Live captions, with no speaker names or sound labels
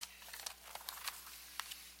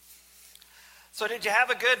So did you have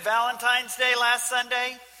a good Valentine's Day last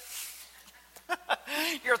Sunday?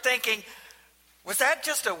 You're thinking, was that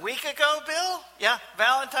just a week ago, Bill? Yeah,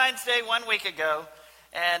 Valentine's Day 1 week ago.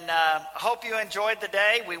 And I hope you enjoyed the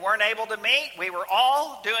day. We weren't able to meet. We were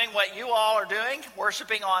all doing what you all are doing,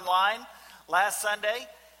 worshiping online last Sunday,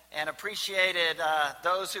 and appreciated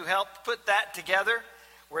those who helped put that together.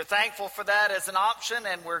 We're thankful for that as an option,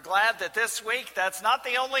 and we're glad that this week that's not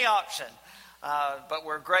the only option. But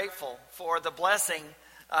we're grateful for the blessing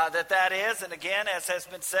that is. And again, as has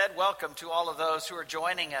been said, welcome to all of those who are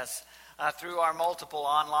joining us through our multiple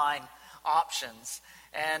online options.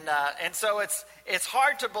 And so it's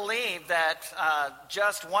hard to believe that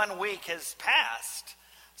just 1 week has passed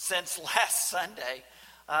since last Sunday,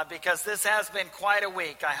 because this has been quite a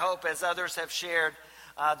week. I hope, as others have shared,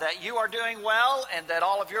 that you are doing well and that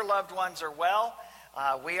all of your loved ones are well.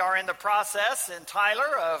 We are in the process in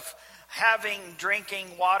Tyler of having drinking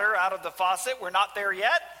water out of the faucet. We're not there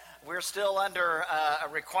yet. We're still under a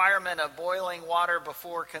requirement of boiling water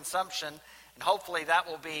before consumption, and hopefully that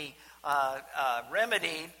will be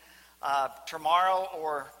remedied tomorrow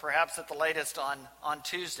or perhaps at the latest on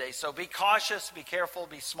Tuesday. So be cautious, be careful,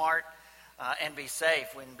 be smart, and be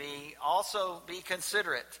safe. Also be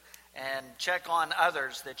considerate and check on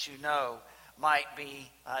others that you know might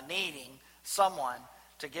be needing someone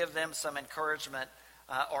to give them some encouragement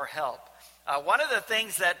or help. One of the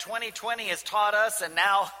things that 2020 has taught us, and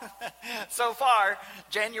now so far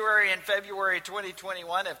January and February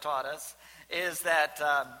 2021 have taught us, is that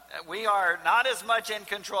we are not as much in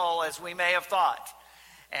control as we may have thought.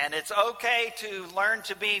 And it's okay to learn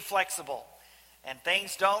to be flexible. And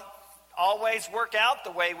things don't always work out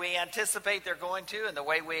the way we anticipate they're going to and the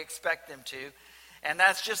way we expect them to. And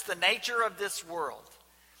that's just the nature of this world.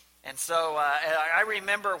 And so I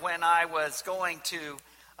remember when I was going to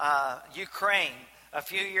Ukraine a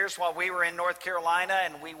few years while we were in North Carolina,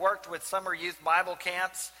 and we worked with summer youth Bible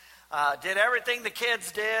camps, did everything the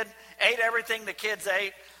kids did, ate everything the kids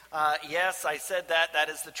ate. Yes, I said that. That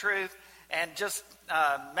is the truth. And just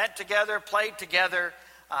met together, played together,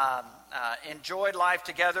 enjoyed life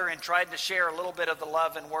together, and tried to share a little bit of the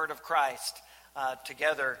love and word of Christ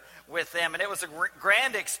together with them. And it was a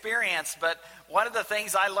grand experience, but one of the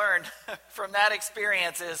things I learned from that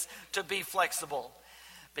experience is to be flexible.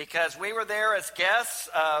 Because we were there as guests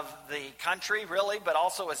of the country, really, but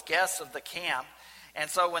also as guests of the camp. And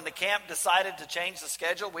so when the camp decided to change the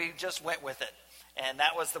schedule, we just went with it. And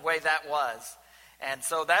that was the way that was. And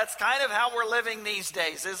so that's kind of how we're living these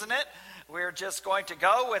days, isn't it? We're just going to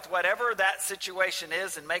go with whatever that situation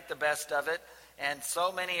is and make the best of it. And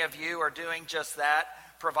so many of you are doing just that,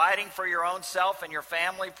 providing for your own self and your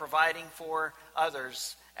family, providing for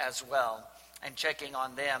others as well, and checking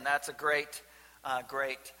on them. That's a great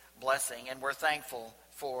blessing, and we're thankful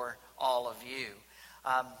for all of you.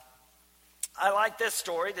 I like this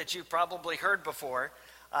story that you've probably heard before.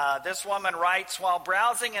 This woman writes, while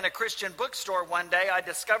browsing in a Christian bookstore one day, I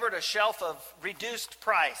discovered a shelf of reduced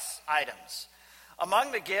price items.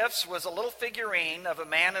 Among the gifts was a little figurine of a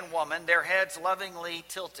man and woman, their heads lovingly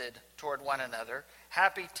tilted toward one another.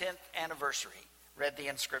 Happy 10th anniversary, read the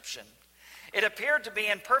inscription. It appeared to be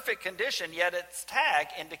in perfect condition, yet its tag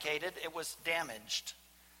indicated it was damaged.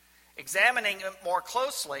 Examining it more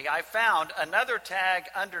closely, I found another tag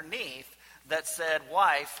underneath that said,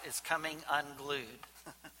 "Wife is coming unglued."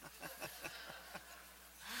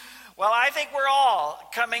 Well, I think we're all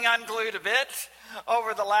coming unglued a bit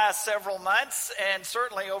over the last several months, and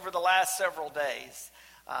certainly over the last several days.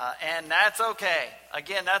 And that's okay.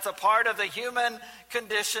 Again, that's a part of the human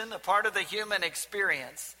condition, a part of the human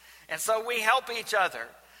experience. And so we help each other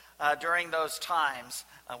during those times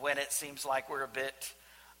when it seems like we're a bit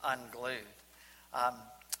unglued.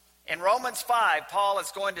 In Romans 5, Paul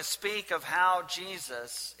is going to speak of how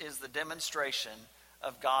Jesus is the demonstration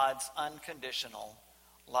of God's unconditional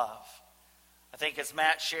love. I think as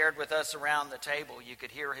Matt shared with us around the table, you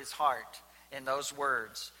could hear his heart in those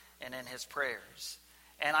words and in his prayers.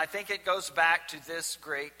 And I think it goes back to this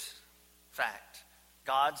great fact.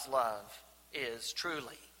 God's love is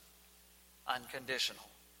truly unconditional.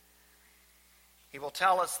 He will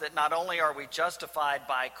tell us that not only are we justified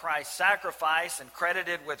by Christ's sacrifice and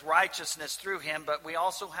credited with righteousness through him, but we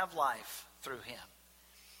also have life through him.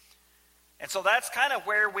 And so that's kind of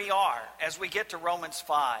where we are as we get to Romans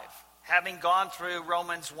 5, having gone through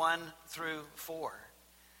Romans 1 through 4.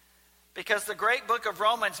 Because the great book of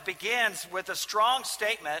Romans begins with a strong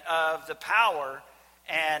statement of the power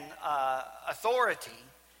and authority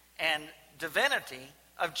and divinity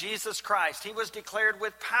of Jesus Christ. He was declared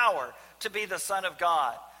with power to be the Son of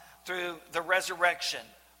God through the resurrection,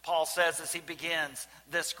 Paul says as he begins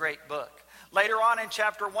this great book. Later on in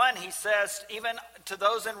chapter 1, he says, even to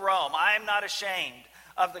those in Rome, I am not ashamed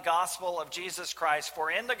of the gospel of Jesus Christ,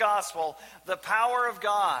 for in the gospel, the power of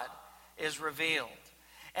God is revealed.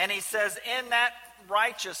 And he says, in that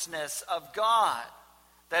righteousness of God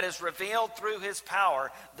that is revealed through his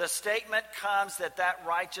power, the statement comes that that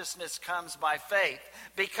righteousness comes by faith,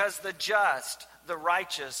 because the just, the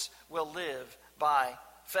righteous, will live by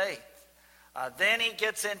faith. Then he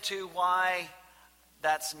gets into why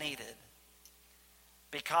that's needed.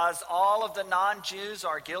 Because all of the non-Jews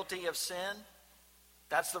are guilty of sin.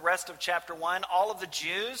 That's the rest of chapter 1. All of the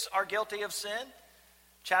Jews are guilty of sin.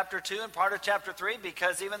 Chapter 2 and part of chapter 3,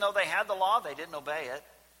 because even though they had the law, they didn't obey it.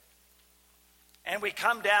 And we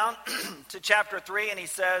come down to chapter 3, and he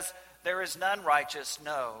says, there is none righteous,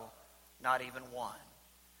 no, not even one.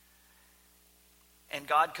 And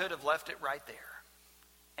God could have left it right there.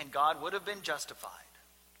 And God would have been justified.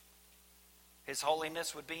 His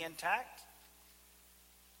holiness would be intact.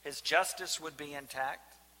 His justice would be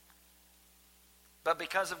intact. But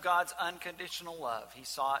because of God's unconditional love, he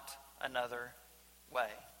sought another way.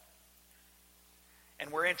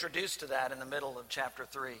 And we're introduced to that in the middle of chapter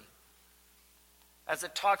 3. As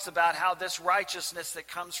it talks about how this righteousness that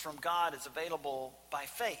comes from God is available by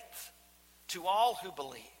faith to all who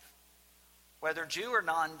believe, whether Jew or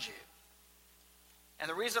non-Jew. And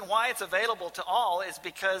the reason why it's available to all is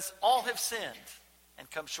because all have sinned and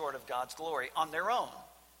come short of God's glory on their own.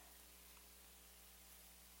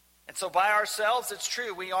 And so by ourselves, it's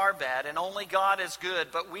true, we are bad, and only God is good,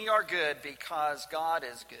 but we are good because God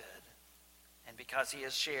is good, and because he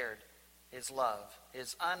has shared his love,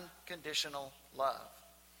 his unconditional love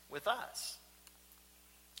with us.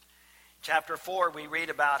 Chapter 4, we read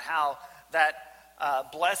about how that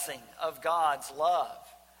blessing of God's love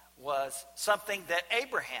was something that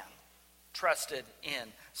Abraham trusted in,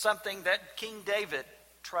 something that King David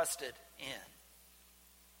trusted in.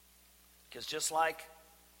 Because just like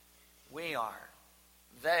we are,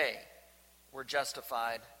 they were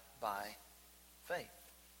justified by faith.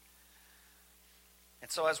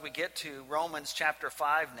 And so as we get to Romans chapter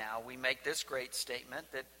 5 now, we make this great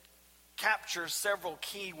statement that captures several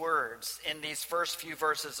key words in these first few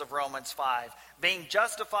verses of Romans 5. Being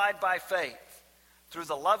justified by faith through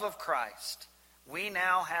the love of Christ, we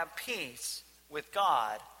now have peace with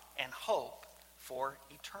God and hope for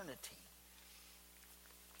eternity.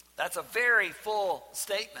 That's a very full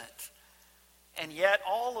statement. And yet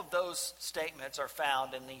all of those statements are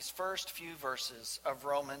found in these first few verses of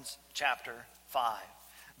Romans chapter 5.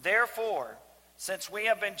 Therefore, since we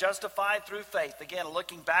have been justified through faith, again,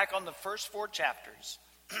 looking back on the first 4 chapters,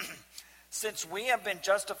 since we have been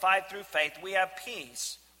justified through faith, we have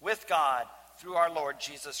peace with God through our Lord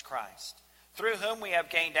Jesus Christ, through whom we have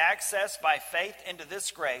gained access by faith into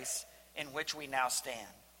this grace in which we now stand.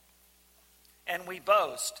 And we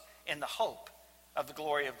boast in the hope of the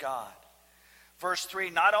glory of God. Verse 3,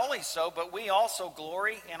 not only so, but we also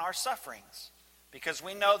glory in our sufferings, because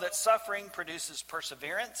we know that suffering produces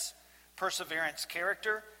perseverance, perseverance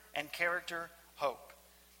character, and character hope.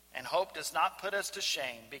 And hope does not put us to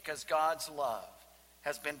shame, because God's love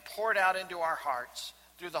has been poured out into our hearts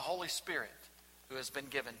through the Holy Spirit who has been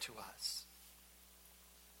given to us.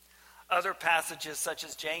 Other passages such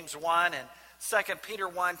as James 1 and 2 Peter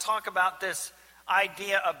 1 talk about this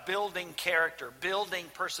idea of building character, building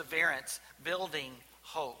perseverance, building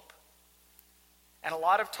hope. And a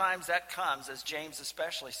lot of times that comes, as James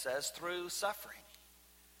especially says, through suffering.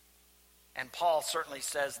 And Paul certainly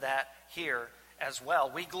says that here as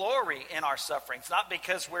well. We glory in our sufferings, not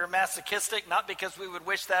because we're masochistic, not because we would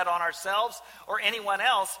wish that on ourselves or anyone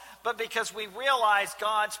else, but because we realize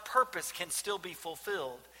God's purpose can still be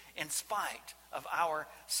fulfilled in spite of our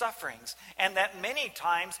sufferings. And that many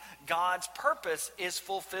times God's purpose is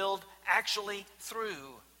fulfilled actually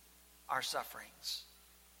through our sufferings.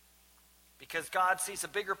 Because God sees a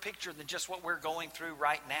bigger picture than just what we're going through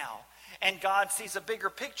right now. And God sees a bigger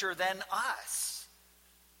picture than us.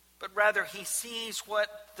 But rather he sees what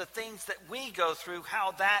the things that we go through,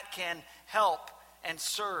 how that can help and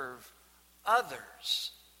serve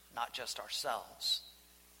others, not just ourselves.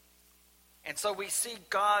 And so we see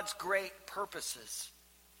God's great purposes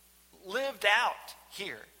lived out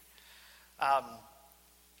here.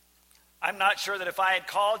 I'm not sure that if I had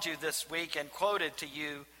called you this week and quoted to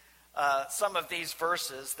you some of these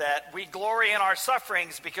verses, that we glory in our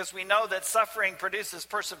sufferings because we know that suffering produces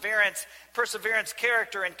perseverance, perseverance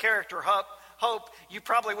character, and character hope, you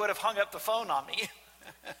probably would have hung up the phone on me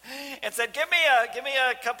and said, give me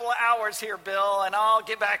a couple of hours here, Bill, and I'll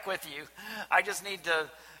get back with you. I just need to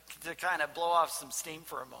kind of blow off some steam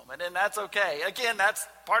for a moment, and that's okay. Again, that's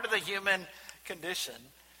part of the human condition.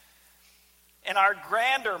 In our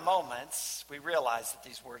grander moments, we realize that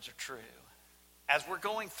these words are true. As we're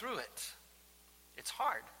going through it, it's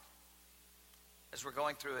hard. As we're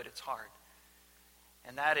going through it, it's hard.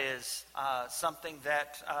 And that is something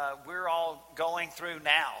that we're all going through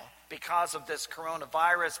now because of this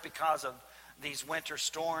coronavirus, because of these winter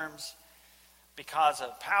storms, because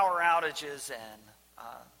of power outages and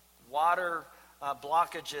water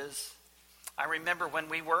blockages. I remember when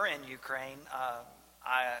we were in Ukraine,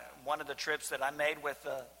 one of the trips that I made with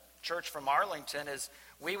the church from Arlington is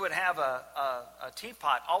we would have a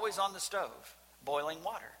teapot always on the stove, boiling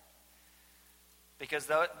water. Because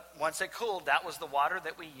once it cooled, that was the water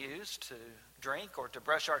that we used to drink or to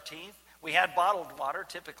brush our teeth. We had bottled water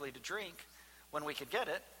typically to drink when we could get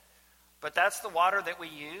it. But that's the water that we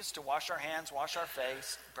use to wash our hands, wash our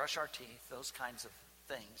face, brush our teeth, those kinds of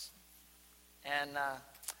things. And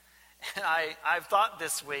I've thought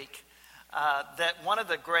this week that one of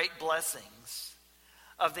the great blessings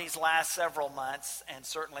of these last several months, and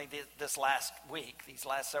certainly this last week, these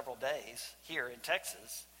last several days here in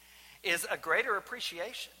Texas, is a greater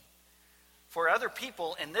appreciation for other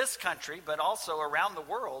people in this country, but also around the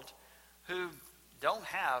world, who don't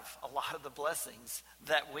have a lot of the blessings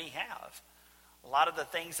that we have. A lot of the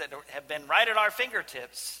things that have been right at our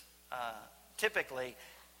fingertips typically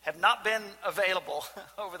have not been available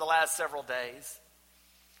over the last several days.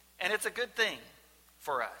 And it's a good thing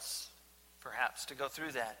for us, perhaps, to go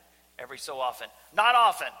through that every so often. Not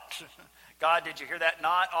often. God, did you hear that?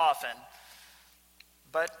 Not often.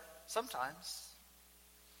 But sometimes.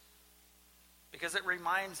 Because it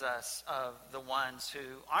reminds us of the ones who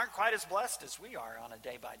aren't quite as blessed as we are on a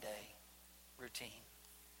day-by-day routine.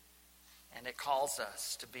 And it calls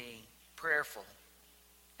us to be prayerful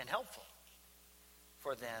and helpful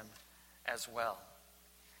for them as well.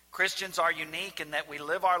 Christians are unique in that we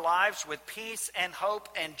live our lives with peace and hope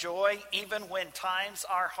and joy even when times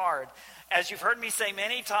are hard. As you've heard me say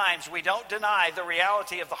many times, we don't deny the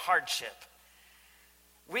reality of the hardship.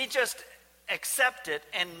 We just accept it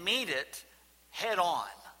and meet it head on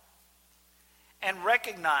and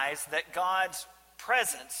recognize that God's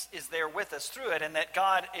presence is there with us through it and that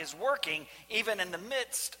God is working even in the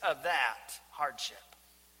midst of that hardship.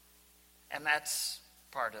 And that's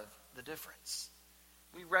part of the difference.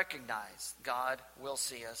 We recognize God will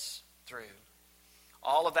see us through.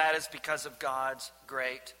 All of that is because of God's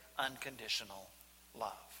great unconditional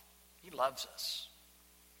love. He loves us.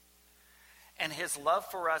 And his love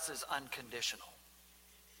for us is unconditional.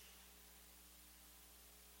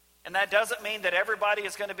 And that doesn't mean that everybody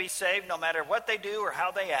is going to be saved no matter what they do or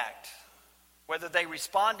how they act. Whether they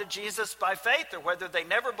respond to Jesus by faith or whether they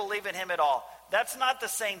never believe in him at all. That's not the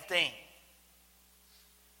same thing.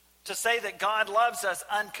 To say that God loves us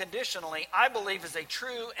unconditionally, I believe, is a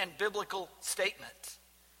true and biblical statement.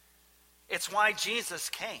 It's why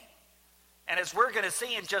Jesus came. And as we're going to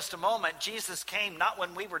see in just a moment, Jesus came not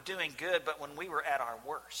when we were doing good, but when we were at our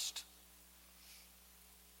worst.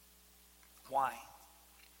 Why?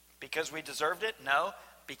 Because we deserved it? No,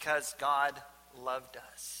 because God loved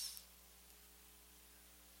us.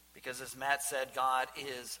 Because as Matt said, God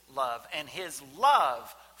is love. And his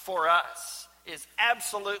love for us is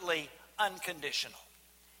absolutely unconditional.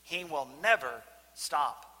 He will never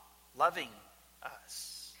stop loving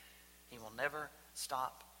us. He will never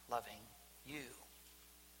stop loving you.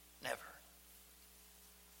 Never.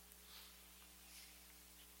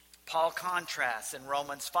 Paul contrasts in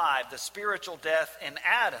Romans 5 the spiritual death in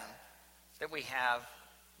Adam that we have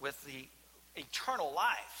with the eternal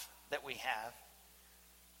life that we have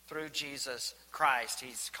through Jesus Christ.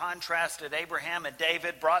 He's contrasted Abraham and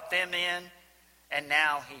David, brought them in, and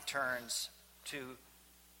now he turns to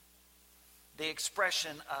the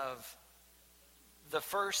expression of the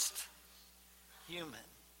first human,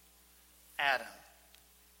 Adam,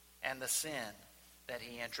 and the sin that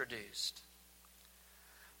he introduced.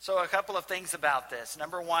 So a couple of things about this.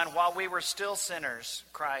 Number one, while we were still sinners,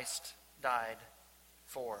 Christ died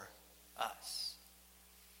for us.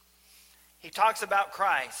 He talks about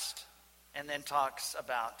Christ and then talks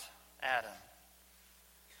about Adam.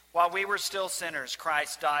 While we were still sinners,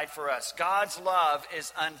 Christ died for us. God's love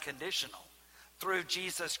is unconditional through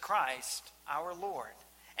Jesus Christ, our Lord.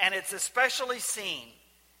 And it's especially seen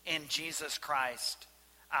in Jesus Christ,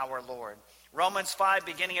 our Lord. Romans 5,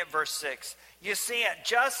 beginning at verse 6. You see, at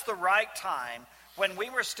just the right time, when we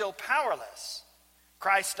were still powerless,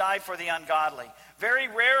 Christ died for the ungodly. Very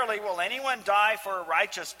rarely will anyone die for a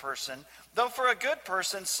righteous person, though for a good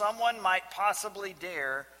person someone might possibly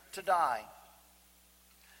dare to die.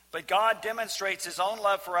 But God demonstrates his own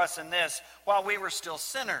love for us in this: while we were still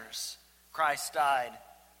sinners, Christ died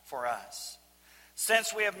for us.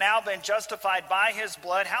 Since we have now been justified by his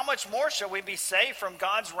blood, how much more shall we be saved from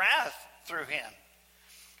God's wrath through him?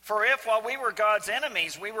 For if while we were God's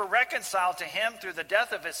enemies, we were reconciled to him through the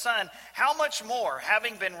death of his Son, how much more,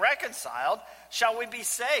 having been reconciled, shall we be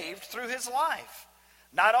saved through his life?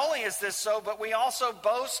 Not only is this so, but we also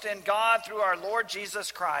boast in God through our Lord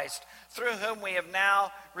Jesus Christ, through whom we have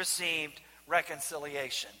now received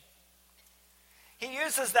reconciliation. He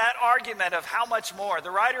uses that argument of how much more.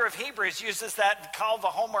 The writer of Hebrews uses that called the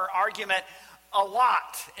Homer argument a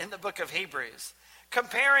lot in the book of Hebrews.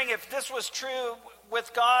 Comparing if this was true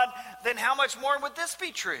with God, then how much more would this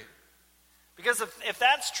be true? Because if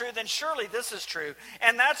that's true, then surely this is true.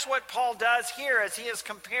 And that's what Paul does here as he is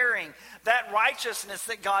comparing that righteousness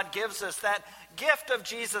that God gives us, that gift of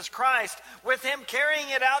Jesus Christ, with him carrying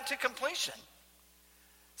it out to completion.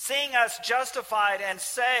 Seeing us justified and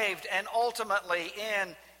saved and ultimately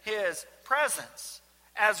in his presence,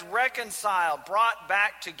 as reconciled, brought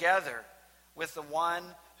back together with the one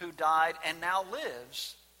who died and now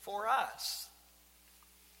lives for us.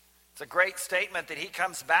 It's a great statement that he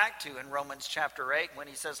comes back to in Romans chapter 8 when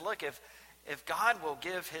he says, look, if God will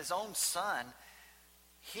give his own Son,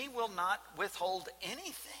 he will not withhold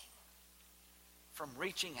anything from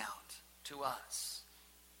reaching out to us.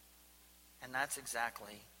 And that's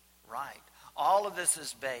exactly right. All of this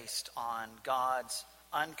is based on God's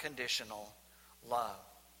unconditional love.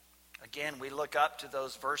 Again, we look up to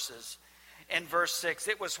those verses. In verse 6,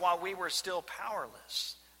 it was while we were still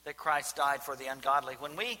powerless that Christ died for the ungodly.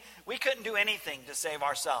 When we couldn't do anything to save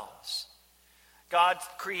ourselves. God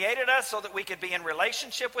created us so that we could be in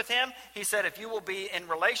relationship with him. He said, if you will be in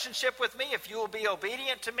relationship with me, if you will be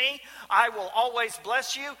obedient to me, I will always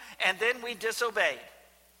bless you. And then we disobeyed.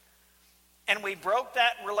 And we broke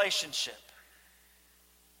that relationship.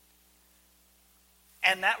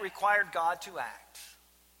 And that required God to act.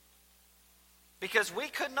 Because we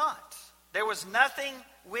could not. There was nothing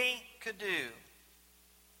we could do.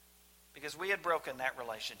 Because we had broken that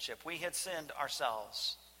relationship. We had sinned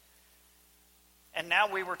ourselves. And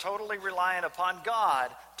now we were totally reliant upon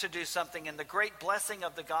God to do something. And the great blessing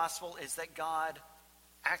of the gospel is that God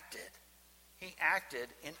acted. He acted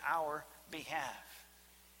in our behalf.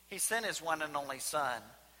 He sent his one and only Son,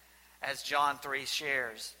 as John 3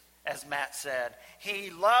 shares, as Matt said. He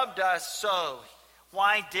loved us so.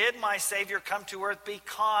 Why did my Savior come to earth?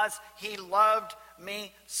 Because he loved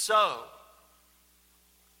me so.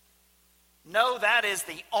 No, that is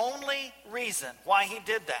the only reason why he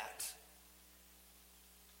did that.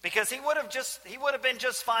 Because he would have been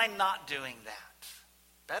just fine not doing that.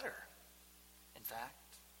 Better, in fact.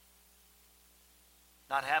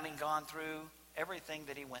 Not having gone through everything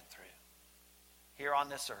that he went through here on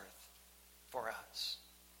this earth for us.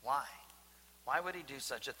 Why? Why would he do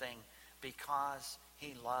such a thing? Because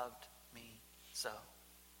he loved me so.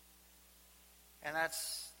 And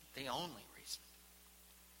that's the only reason.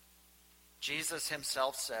 Jesus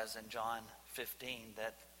himself says in John 15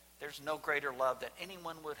 that there's no greater love that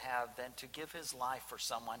anyone would have than to give his life for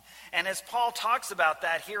someone. And as Paul talks about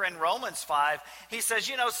that here in Romans 5, he says,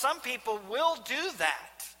 some people will do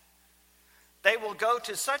that. They will go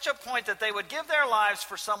to such a point that they would give their lives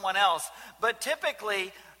for someone else. But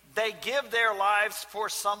typically, they give their lives for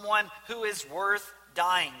someone who is worth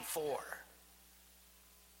dying for.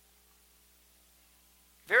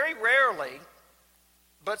 Very rarely,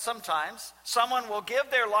 but sometimes, someone will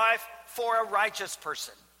give their life for a righteous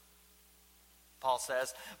person, Paul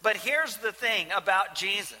says. But here's the thing about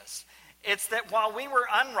Jesus. It's that while we were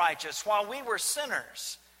unrighteous, while we were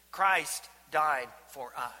sinners, Christ died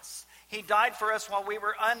for us. He died for us while we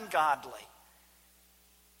were ungodly.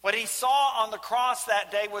 What he saw on the cross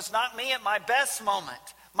that day was not me at my best moment,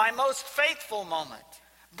 my most faithful moment,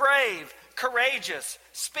 brave, courageous,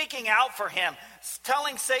 speaking out for him,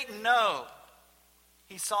 telling Satan no.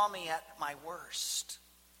 He saw me at my worst.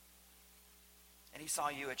 And he saw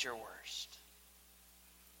you at your worst.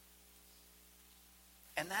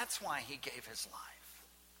 And that's why he gave his life.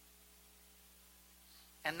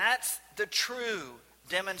 And that's the true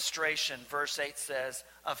demonstration, verse 8 says,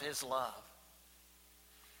 of his love.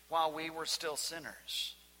 While we were still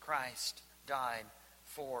sinners, Christ died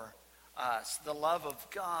for us. The love of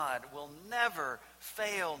God will never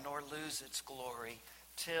fail nor lose its glory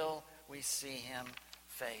till we see him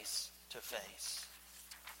face to face.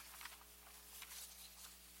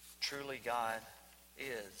 Truly, God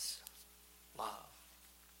is love.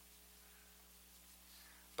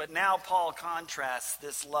 But now Paul contrasts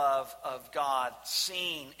this love of God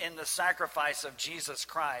seen in the sacrifice of Jesus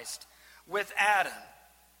Christ with Adam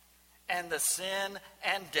and the sin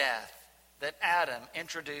and death that Adam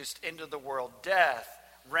introduced into the world. Death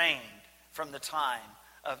reigned from the time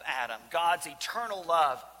of Adam. God's eternal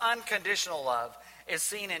love, unconditional love, is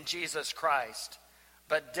seen in Jesus Christ.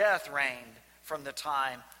 But death reigned from the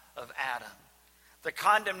time of Adam. The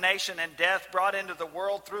condemnation and death brought into the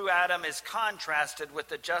world through Adam is contrasted with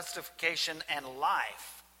the justification and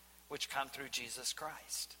life which come through Jesus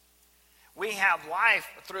Christ. We have life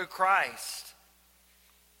through Christ.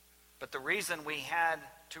 But the reason we had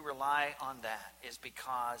to rely on that is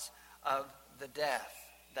because of the death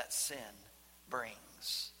that sin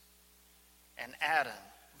brings. And Adam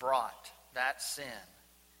brought that sin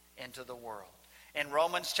into the world. In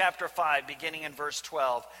Romans chapter 5, beginning in verse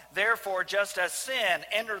 12, therefore, just as sin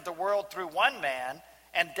entered the world through one man,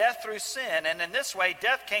 and death through sin, and in this way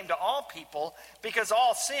death came to all people because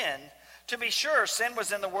all sinned. To be sure, sin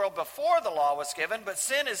was in the world before the law was given, but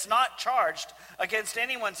sin is not charged against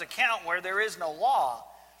anyone's account where there is no law.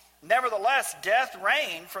 Nevertheless, death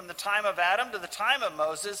reigned from the time of Adam to the time of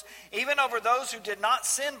Moses, even over those who did not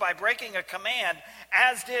sin by breaking a command,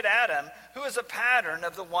 as did Adam, who is a pattern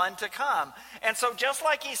of the one to come. And so just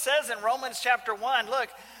like he says in Romans chapter 1, look,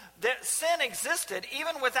 that sin existed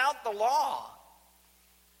even without the law.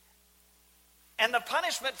 And the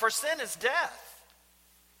punishment for sin is death.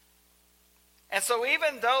 And so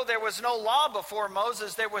even though there was no law before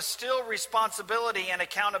Moses, there was still responsibility and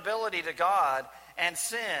accountability to God, and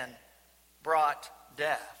sin brought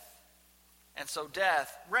death. And so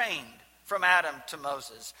death reigned from Adam to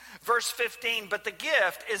Moses. Verse 15, but the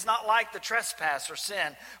gift is not like the trespass or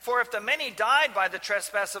sin. For if the many died by the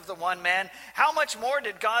trespass of the one man, how much more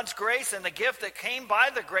did God's grace and the gift that came by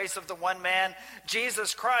the grace of the one man,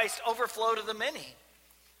 Jesus Christ, overflow to the many?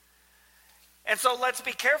 And so let's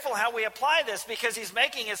be careful how we apply this, because he's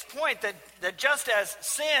making his point that just as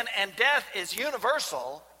sin and death is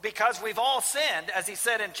universal, because we've all sinned, as he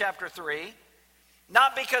said in chapter 3,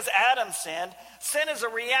 not because Adam sinned. Sin is a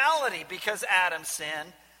reality because Adam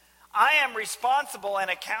sinned. I am responsible and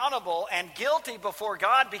accountable and guilty before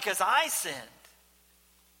God because I sinned.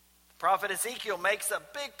 The prophet Ezekiel makes a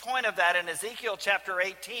big point of that in Ezekiel chapter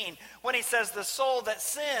 18 when he says, the soul that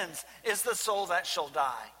sins is the soul that shall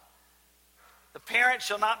die. The parent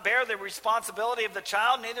shall not bear the responsibility of the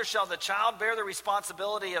child, neither shall the child bear the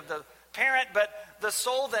responsibility of the parent, but the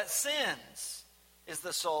soul that sins is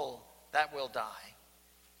the soul that will die.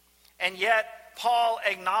 And yet, Paul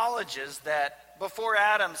acknowledges that before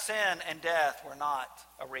Adam, sin and death were not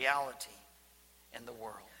a reality in the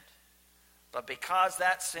world. But because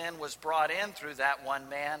that sin was brought in through that one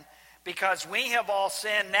man, because we have all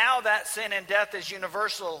sinned, now that sin and death is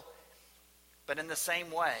universal. But in the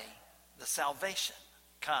same way, the salvation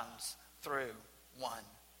comes through one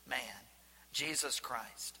man, Jesus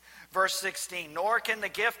Christ. Verse 16, nor can the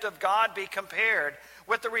gift of God be compared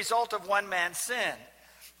with the result of one man's sin.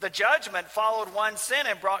 The judgment followed one sin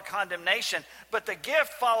and brought condemnation, but the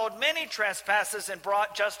gift followed many trespasses and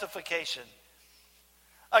brought justification.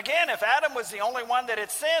 Again, if Adam was the only one that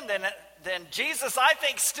had sinned, then Jesus, I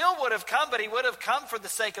think, still would have come, but he would have come for the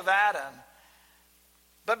sake of Adam.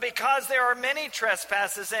 But because there are many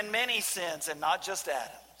trespasses and many sins, and not just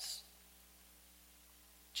Adam's,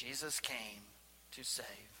 Jesus came to save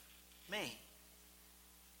me.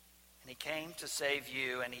 And he came to save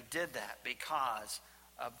you, and he did that because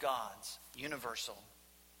of God's universal,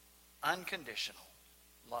 unconditional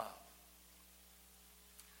love.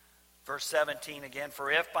 Verse 17 again,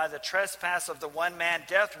 for if by the trespass of the one man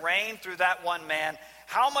death reigned through that one man,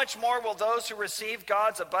 how much more will those who receive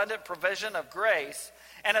God's abundant provision of grace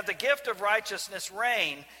and of the gift of righteousness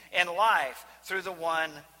reign in life through the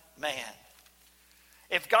one man?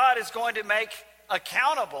 If God is going to make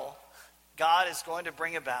accountable, God is going to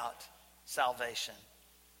bring about salvation.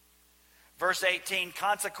 Verse 18,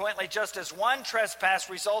 consequently, just as one trespass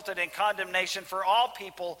resulted in condemnation for all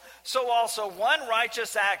people, so also one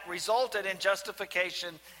righteous act resulted in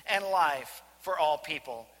justification and life for all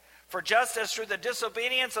people. For just as through the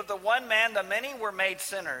disobedience of the one man the many were made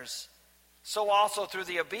sinners, so also through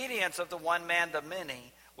the obedience of the one man the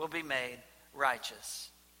many will be made righteous.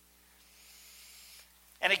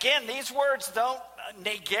 And again, these words don't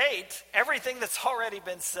negate everything that's already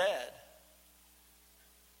been said.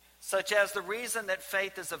 Such as the reason that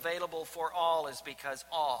faith is available for all is because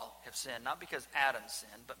all have sinned. Not because Adam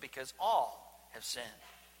sinned, but because all have sinned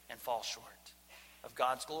and fall short of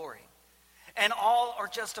God's glory. And all are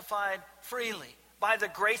justified freely by the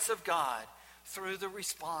grace of God through the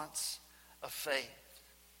response of faith.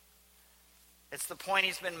 It's the point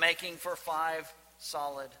he's been making for 5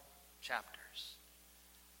 solid chapters.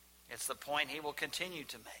 It's the point he will continue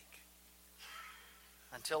to make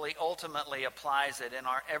until he ultimately applies it in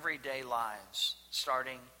our everyday lives,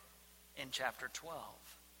 starting in chapter 12.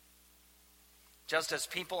 Just as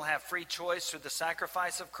people have free choice through the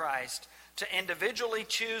sacrifice of Christ to individually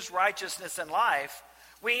choose righteousness and life,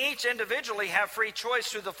 we each individually have free choice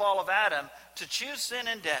through the fall of Adam to choose sin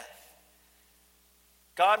and death.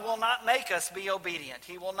 God will not make us be obedient.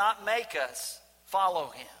 He will not make us follow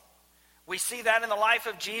him. We see that in the life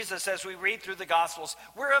of Jesus as we read through the Gospels.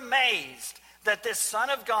 We're amazed that this Son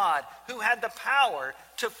of God, who had the power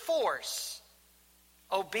to force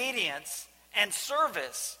obedience and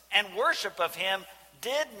service and worship of him,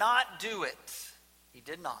 did not do it. He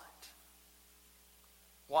did not.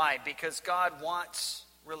 Why? Because God wants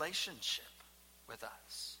relationship with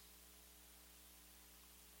us.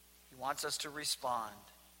 He wants us to respond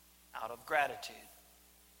out of gratitude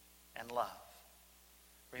and love.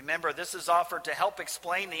 Remember, this is offered to help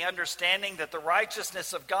explain the understanding that the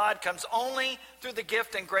righteousness of God comes only through the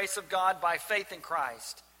gift and grace of God by faith in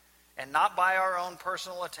Christ, and not by our own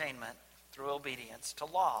personal attainment through obedience to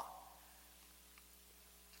law.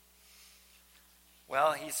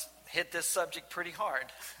 Well, he's hit this subject pretty hard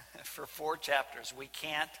for 4 chapters. We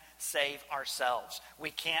can't save ourselves.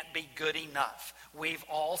 We can't be good enough. We've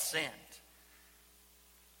all sinned.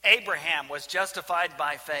 Abraham was justified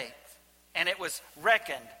by faith, and it was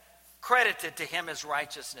credited to him as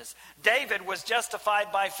righteousness. David was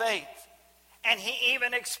justified by faith, and he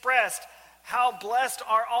even expressed, how blessed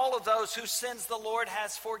are all of those whose sins the Lord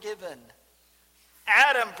has forgiven.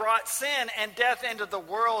 Adam brought sin and death into the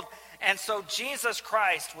world, and so Jesus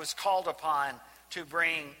Christ was called upon to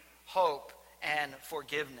bring hope and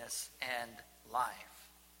forgiveness and life.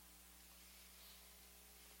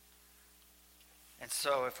 And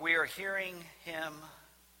so if we are hearing him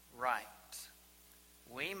right,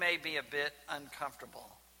 we may be a bit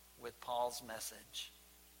uncomfortable with Paul's message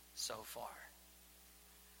so far.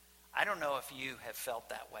 I don't know if you have felt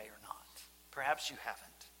that way or not. Perhaps you haven't.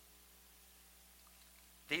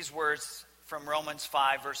 These words from Romans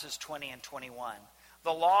 5, verses 20 and 21.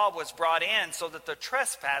 The law was brought in so that the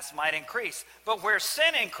trespass might increase. But where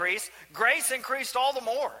sin increased, grace increased all the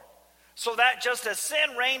more. So that just as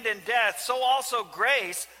sin reigned in death, so also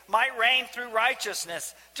grace might reign through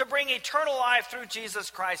righteousness to bring eternal life through Jesus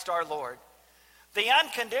Christ our Lord. The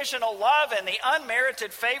unconditional love and the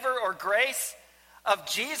unmerited favor or grace of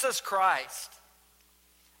Jesus Christ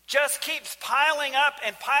just keeps piling up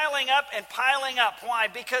and piling up and piling up. Why?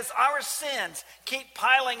 Because our sins keep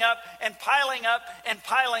piling up and piling up and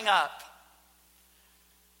piling up.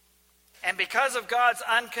 And because of God's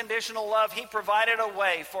unconditional love, he provided a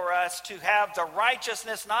way for us to have the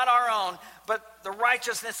righteousness, not our own, but the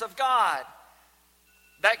righteousness of God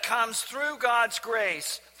that comes through God's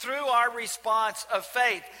grace, through our response of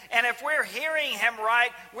faith. And if we're hearing him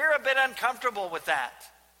right, we're a bit uncomfortable with that.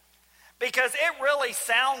 Because it really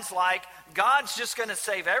sounds like God's just going to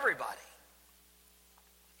save everybody.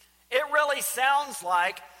 It really sounds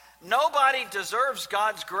like nobody deserves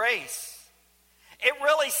God's grace. It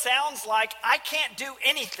really sounds like I can't do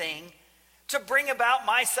anything to bring about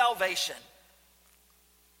my salvation.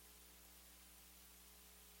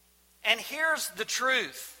 And here's the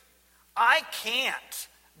truth. I can't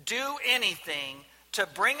do anything to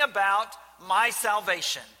bring about my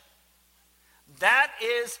salvation. That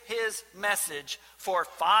is his message for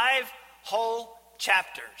 5 whole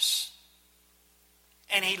chapters.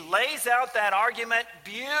 And he lays out that argument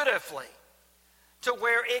beautifully to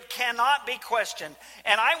where it cannot be questioned.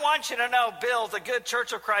 And I want you to know, Bill, the good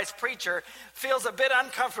Church of Christ preacher, feels a bit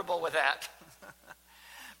uncomfortable with that.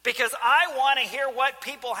 Because I want to hear what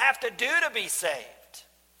people have to do to be saved.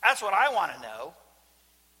 That's what I want to know.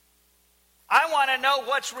 I want to know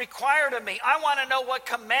what's required of me. I want to know what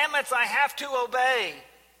commandments I have to obey.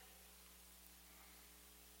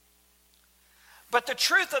 But the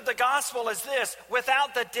truth of the gospel is this: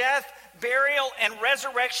 without the death, burial, and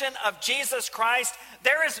resurrection of Jesus Christ,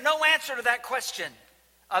 there is no answer to that question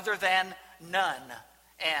other than none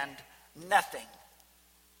and nothing.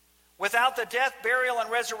 Without the death, burial,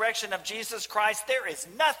 and resurrection of Jesus Christ, there is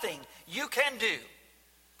nothing you can do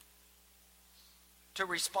to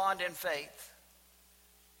respond in faith.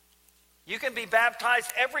 You can be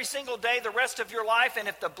baptized every single day the rest of your life, and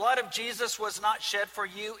if the blood of Jesus was not shed for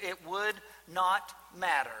you, it would not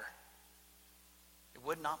matter. It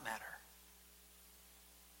would not matter.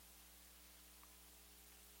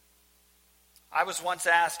 I was once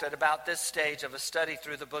asked at about this stage of a study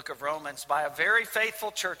through the book of Romans by a very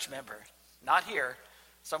faithful church member, not here,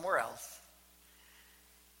 somewhere else.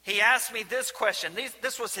 He asked me this question.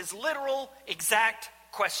 This was his literal, exact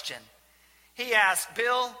question. He asked,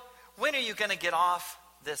 Bill, when are you going to get off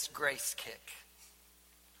this grace kick?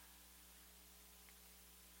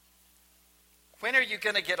 When are you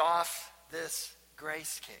going to get off this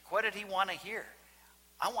grace kick? What did he want to hear?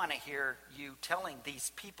 I want to hear you telling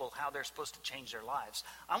these people how they're supposed to change their lives.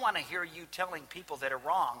 I want to hear you telling people that are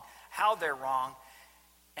wrong how they're wrong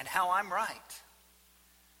and how I'm right.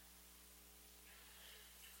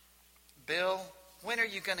 Bill, when are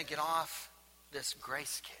you going to get off this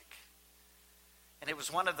grace kick? And it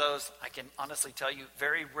was one of those, I can honestly tell you,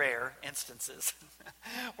 very rare instances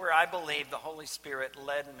where I believe the Holy Spirit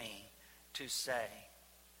led me to say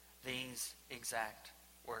these exact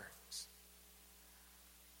words.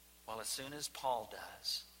 Well, as soon as Paul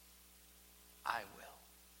does, I will.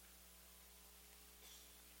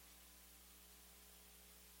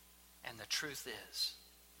 And the truth is,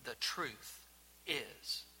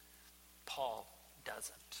 Paul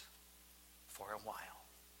doesn't for a while.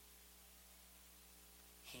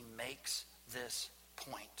 He makes this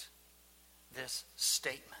point, this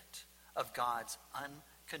statement of God's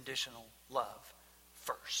unconditional love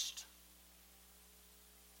first.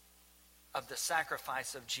 Of the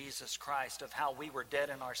sacrifice of Jesus Christ, of how we were dead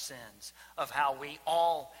in our sins, of how we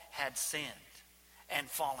all had sinned and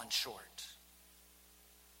fallen short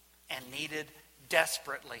and needed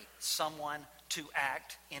desperately someone to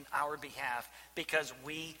act in our behalf because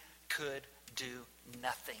we could do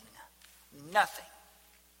nothing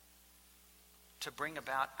to bring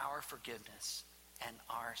about our forgiveness and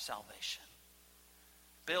our salvation.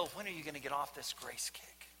 Bill, when are you going to get off this grace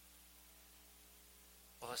kick?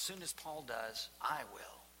 Well, as soon as Paul does, I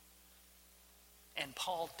will. And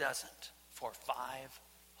Paul doesn't for 5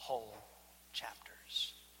 whole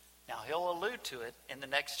chapters. Now, he'll allude to it in the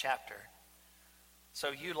next chapter.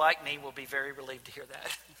 So you, like me, will be very relieved to hear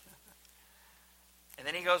that. And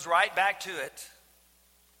then he goes right back to it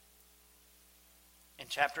in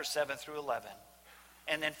chapter 7 through 11.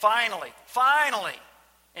 And then finally,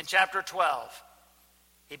 in chapter 12,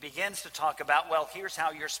 he begins to talk about, well, here's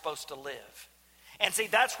how you're supposed to live. And see,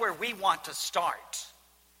 that's where we want to start.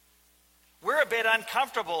 We're a bit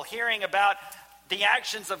uncomfortable hearing about the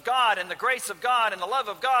actions of God and the grace of God and the love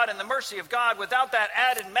of God and the mercy of God without that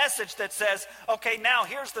added message that says, okay, now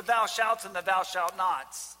here's the thou shalts and the thou shalt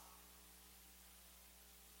nots.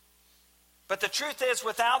 But the truth is,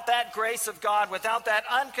 without that grace of God, without that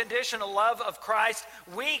unconditional love of Christ,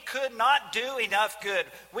 we could not do enough good.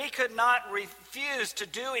 We could not refuse to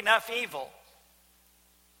do enough evil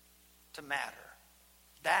to matter.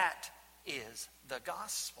 That is the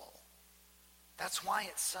gospel. That's why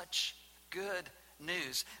it's such good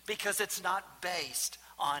news, because it's not based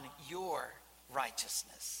on your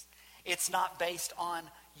righteousness. It's not based on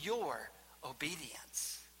your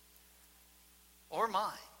obedience or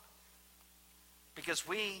mine, because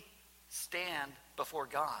we stand before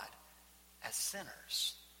God as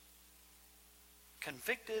sinners,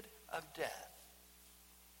 convicted of death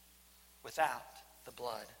without the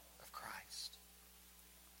blood of Christ.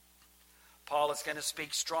 Paul is going to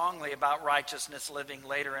speak strongly about righteousness living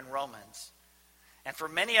later in Romans. And for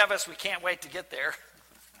many of us, we can't wait to get there.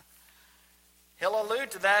 He'll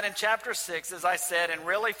allude to that in chapter 6, as I said, and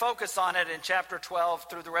really focus on it in chapter 12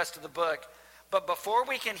 through the rest of the book. But before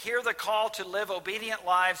we can hear the call to live obedient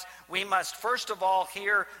lives, we must first of all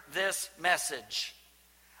hear this message.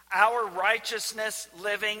 Our righteousness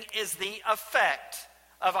living is the effect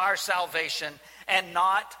of our salvation and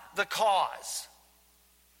not the cause.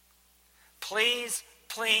 Please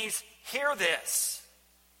hear this.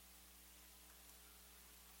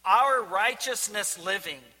 Our righteousness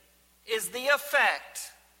living is the effect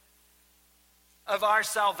of our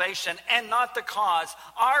salvation and not the cause.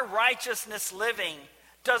 Our righteousness living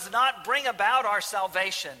does not bring about our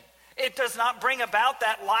salvation. It does not bring about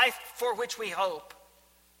that life for which we hope.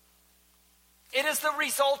 It is the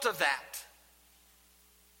result of that.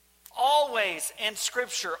 Always in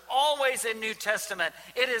Scripture, always in New Testament,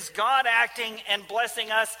 it is God acting and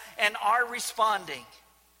blessing us and our responding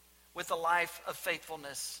with a life of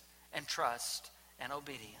faithfulness and trust and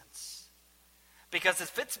obedience. Because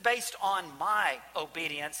if it's based on my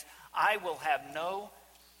obedience, I will have no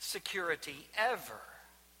security ever,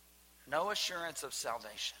 no assurance of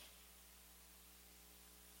salvation,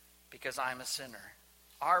 because I'm a sinner.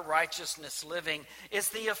 Our righteousness living is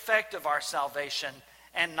the effect of our salvation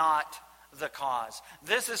and not the cause.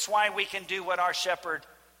 This is why we can do what our shepherd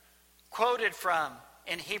quoted from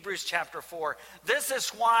in Hebrews chapter 4. This is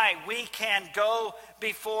why we can go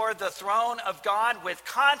before the throne of God with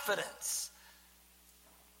confidence,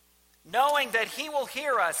 knowing that He will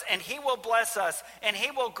hear us and He will bless us and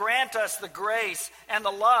He will grant us the grace and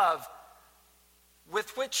the love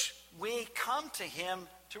with which we come to Him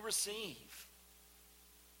to receive.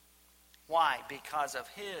 Why? Because of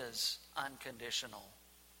His unconditional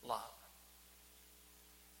love.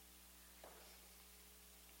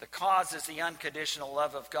 The cause is the unconditional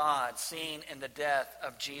love of God seen in the death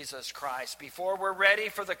of Jesus Christ. Before we're ready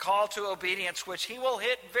for the call to obedience, which he will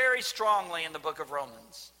hit very strongly in the book of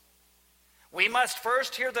Romans, we must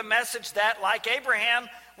first hear the message that, like Abraham,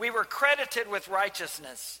 we were credited with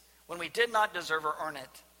righteousness when we did not deserve or earn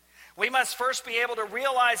it. We must first be able to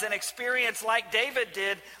realize and experience, like David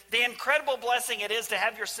did, the incredible blessing it is to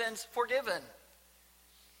have your sins forgiven.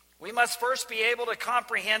 We must first be able to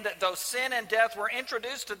comprehend that though sin and death were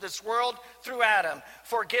introduced to this world through Adam,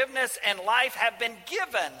 forgiveness and life have been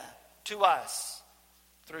given to us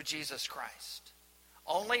through Jesus Christ.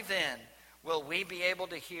 Only then will we be able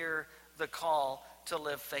to hear the call to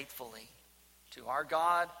live faithfully to our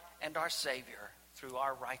God and our Savior through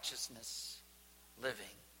our righteousness living.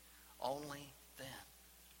 Only then.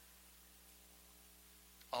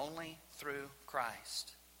 Only through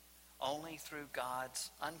Christ. Only through God's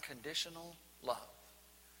unconditional love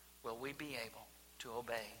will we be able to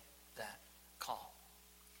obey that call.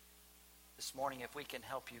 This morning, if we can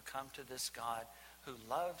help you come to this God who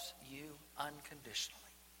loves you unconditionally,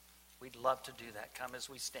 we'd love to do that. Come as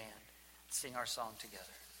we stand and sing our song together.